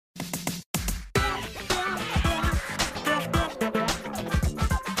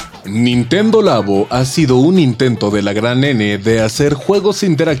Nintendo Labo ha sido un intento de la gran N de hacer juegos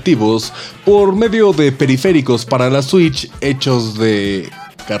interactivos por medio de periféricos para la Switch hechos de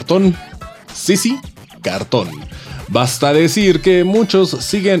cartón. Sí, cartón. Basta decir que muchos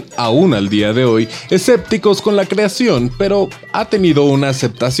siguen aún al día de hoy escépticos con la creación, pero ha tenido una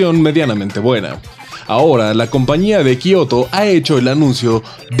aceptación medianamente buena. Ahora, la compañía de Kyoto ha hecho el anuncio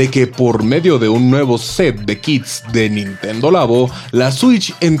de que por medio de un nuevo set de kits de Nintendo Labo, la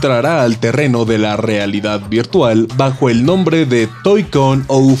Switch entrará al terreno de la realidad virtual bajo el nombre de Toy-Con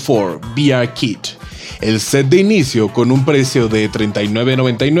 04 VR Kit. El set de inicio, con un precio de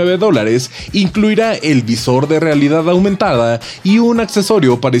 $39.99, incluirá el visor de realidad aumentada y un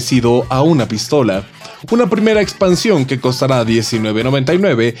accesorio parecido a una pistola. Una primera expansión que costará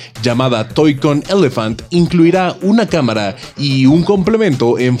 $19.99, llamada Toy-Con Elephant, incluirá una cámara y un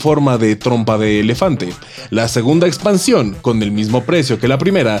complemento en forma de trompa de elefante. La segunda expansión, con el mismo precio que la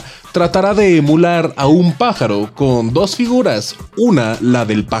primera, tratará de emular a un pájaro con dos figuras, una la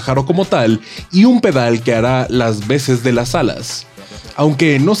del pájaro como tal y un pedal que hará las veces de las alas.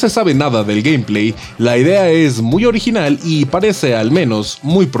 Aunque no se sabe nada del gameplay, la idea es muy original y parece al menos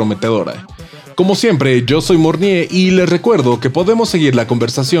muy prometedora. Como siempre, yo soy Mornier y les recuerdo que podemos seguir la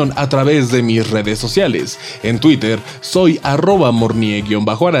conversación a través de mis redes sociales. En Twitter soy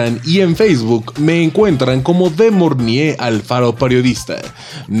 @Mornier_Arán y en Facebook me encuentran como de Mornier Alfaro Periodista.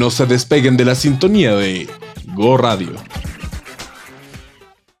 No se despeguen de la sintonía de Go Radio.